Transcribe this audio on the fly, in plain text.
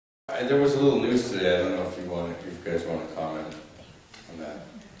There was a little news today. I don't know if you guys want to comment on that.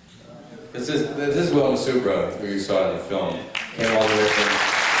 This is Wilma Subra, who you saw in the film. Came all the way from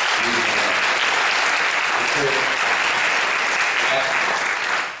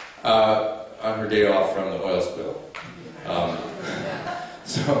on her day off from the oil spill.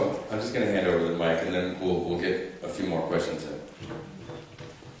 So I'm just going to hand over the mic, and then we'll get a few more questions in.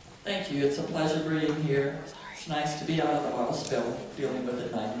 Thank you. It's a pleasure being here. It's nice to be out of the oil spill, dealing with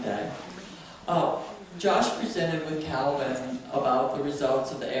it night and day. Josh presented with Calvin about the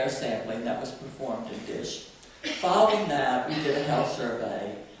results of the air sampling that was performed in DISH. Following that, we did a health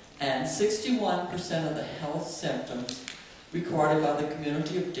survey, and 61% of the health symptoms recorded by the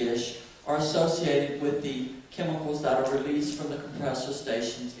community of DISH are associated with the chemicals that are released from the compressor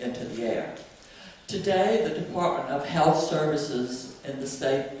stations into the air. Today, the Department of Health Services in the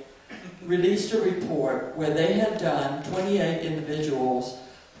state released a report where they had done 28 individuals,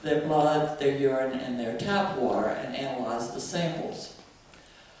 their blood, their urine, and their tap water, and analyzed the samples.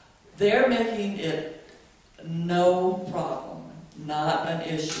 They're making it no problem, not an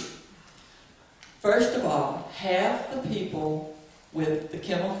issue. First of all, half the people with the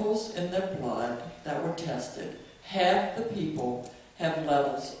chemicals in their blood that were tested, half the people have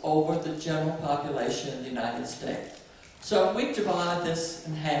levels over the general population in the United States. So if we divide this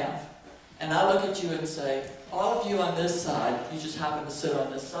in half, and I look at you and say, all of you on this side, you just happen to sit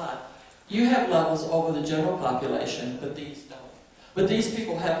on this side, you have levels over the general population, but these don't. But these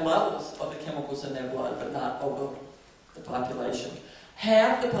people have levels of the chemicals in their blood, but not over the population.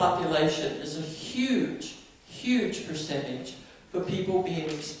 Half the population is a huge, huge percentage for people being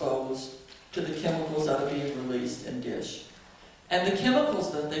exposed to the chemicals that are being released in DISH. And the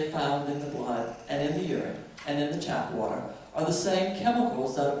chemicals that they found in the blood and in the urine and in the tap water are the same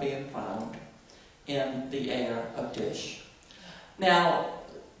chemicals that are being found in the air of DISH. Now,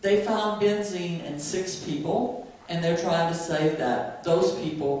 they found benzene in 6 people, and they're trying to say that those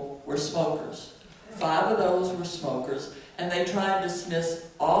people were smokers. 5 of those were smokers, and they try and dismiss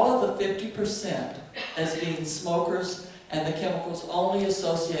all of the 50% as being smokers and the chemicals only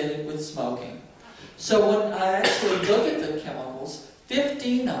associated with smoking. So when I actually look at the chemicals,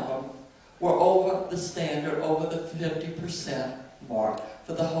 15 of them were over the standard, over the 50% mark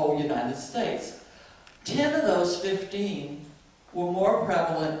for the whole United States. 10 of those 15 were more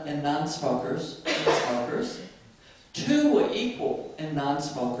prevalent in non-smokers than smokers. 2 were equal in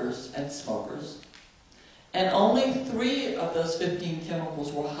non-smokers and smokers. And only 3 of those 15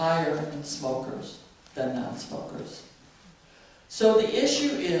 chemicals were higher in smokers than non-smokers. So the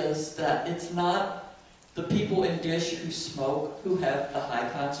issue is that it's not the people in DISH who smoke who have the high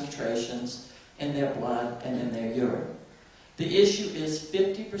concentrations in their blood and in their urine. The issue is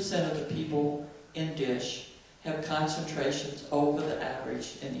 50% of the people in DISH have concentrations over the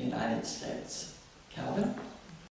average in the United States. Calvin?